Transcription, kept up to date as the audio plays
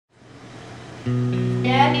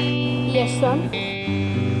Dad? Yes, son?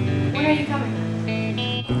 When are you coming?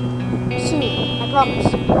 Soon, I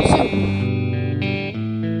promise. Soon.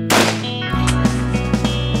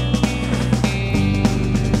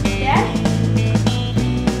 Dad?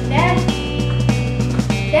 Dad?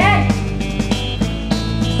 Dad?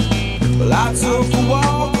 Well, I took a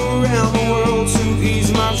walk around the world to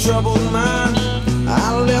ease my troubled mind.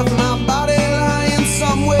 I left my body lying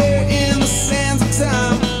somewhere in the sands of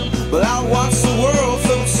time. But I watched the world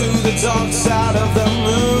float to the dark side of the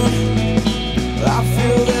moon. I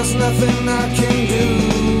feel there's nothing I can do.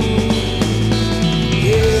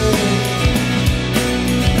 Yeah.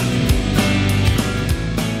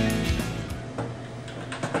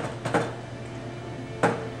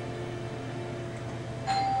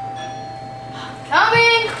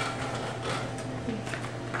 Coming!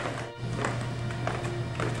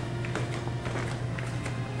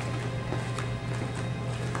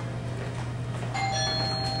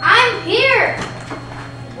 I'm here!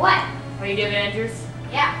 What? Are you David Andrews?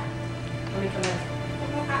 Yeah. Let me come in.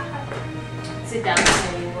 Sit down.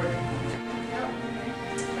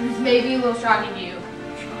 This may be a little shocking to you,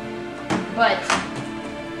 but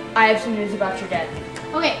I have some news about your dad.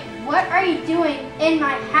 Okay, what are you doing in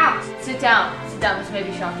my house? Sit down. Sit down. This may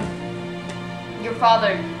be shocking. Your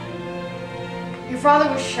father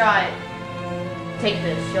was shot. Take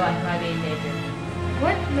this. Your life might be in danger.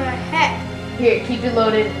 What the heck? Here, keep it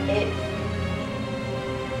loaded.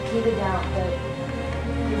 Keep it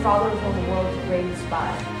down. Your father was one of the world's greatest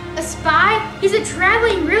spies. A spy? He's a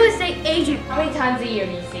traveling real estate agent. How many times a year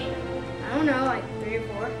do you see him? I don't know, like 3 or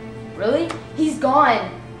 4. Really? He's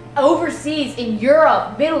gone overseas in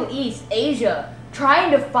Europe, Middle East, Asia,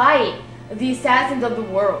 trying to fight the assassins of the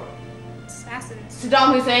world. Assassins.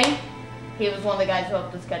 Saddam Hussein, he was one of the guys who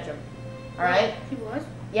helped us catch him. Alright? He was?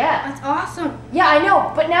 Yeah. That's awesome. Yeah, I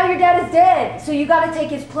know, but now your dad is dead, so you gotta take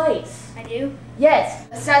his place. I do? Yes.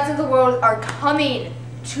 Assassins of the world are coming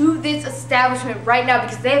to this establishment right now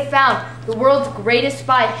because they have found the world's greatest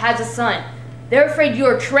spy has a son. They're afraid you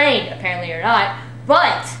are trained, apparently you're not,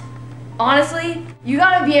 but honestly, you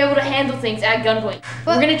gotta be able to handle things at gunpoint.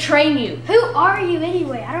 But we're gonna train you. Who are you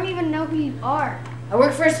anyway? I don't even know who you are. I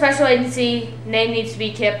work for a special agency. Name needs to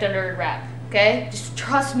be kept under wrap, okay? Just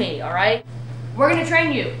trust me, alright? We're gonna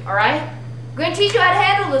train you, alright? We're gonna teach you how to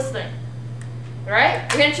handle this thing, alright?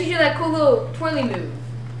 We're gonna teach you that cool little twirly move.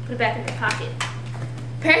 Put it back in your pocket.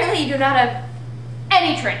 Apparently you do not have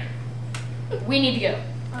any training. We need to go.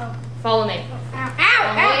 Oh. Follow me. Ow,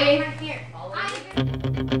 ow, Follow ow. me. Right here.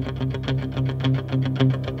 Follow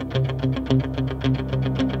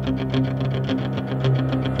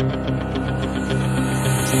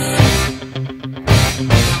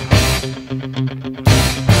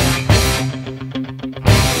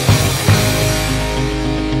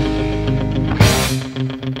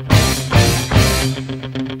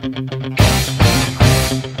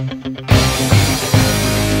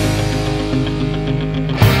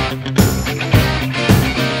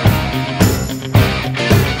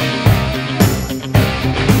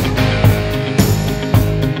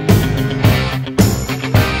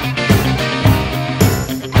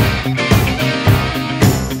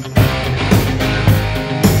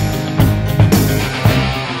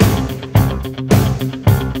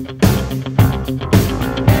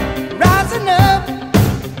Rising up,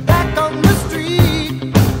 back on the street.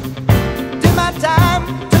 Did my time,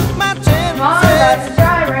 took my Come on, chances. let's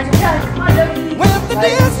try, come on, W. Went the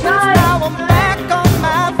distance, now I'm back on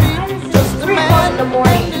my feet. Just a 3 o'clock in the man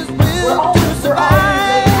morning. and his We're will all to late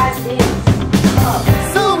survive. as is.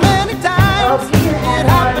 So many times Keep your it head on,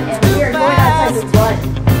 happens and we too are going outside to fast. run.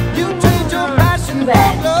 You change your passion Too for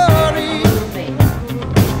bad. glory.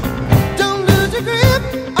 Don't lose your grip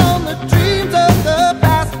on the dreams of the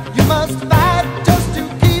past. You must fight just to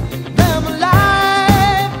keep them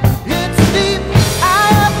alive. It's deep,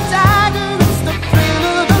 eye of the tiger. It's the thrill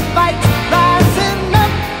of the fight. Rising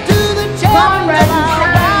up to the challenge rise of and our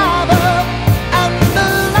shine. rival. And the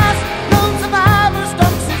last lone survivor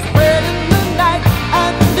stalks his spread in the night.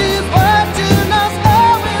 And he's watching us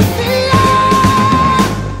all with the eye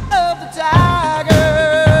of the tiger.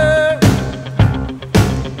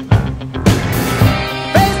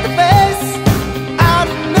 Face to face, out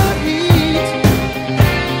in the heat,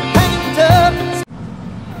 hanging tough.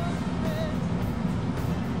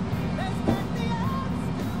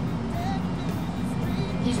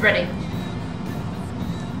 He's ready.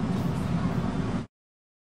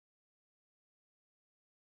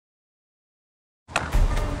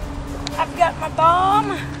 I've got my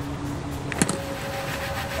bomb and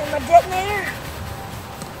my detonator.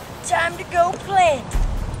 Time to go plant.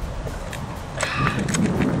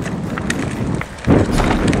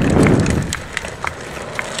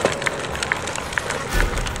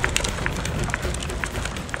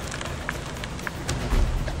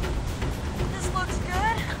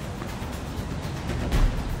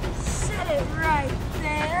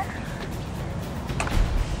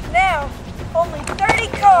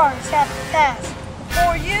 cars have to pass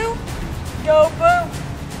before you go boom.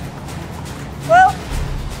 Well,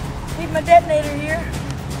 leave my detonator here,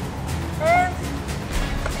 and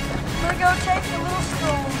I'm gonna go take a little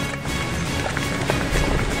stroll.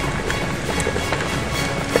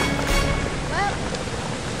 Well,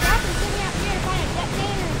 I've been sitting out here to find a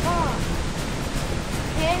detonator and a bomb.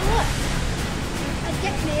 Hey, look. A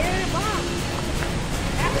detonator and a bomb.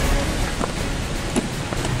 That was good.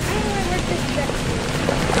 I don't know where this detonator.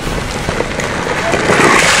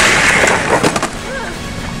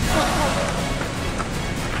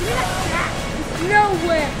 No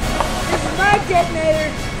way! This is my detonator.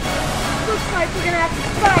 Looks like we're gonna have to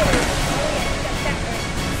fight it.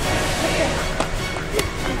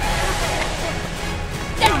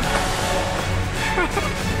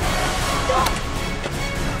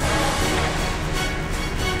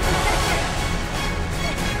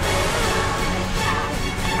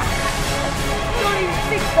 Don't even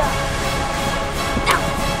think about it.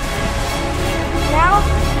 Now,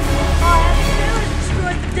 all I have to do is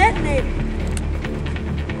destroy the detonator.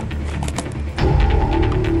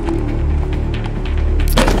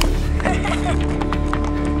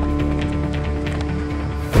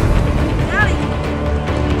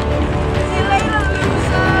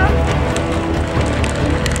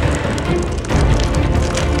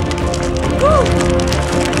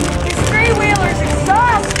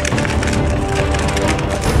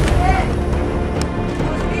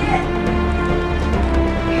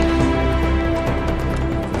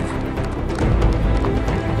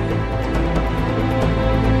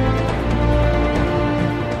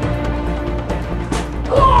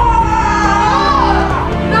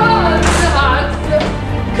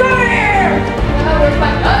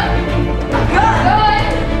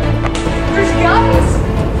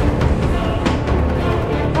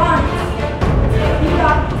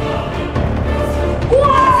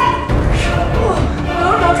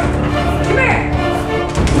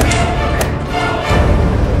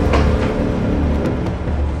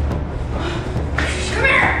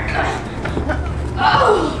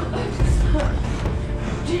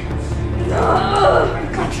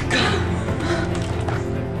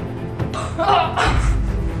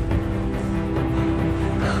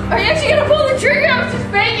 Are you actually gonna pull the trigger? I was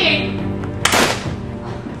just begging.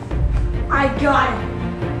 I got it.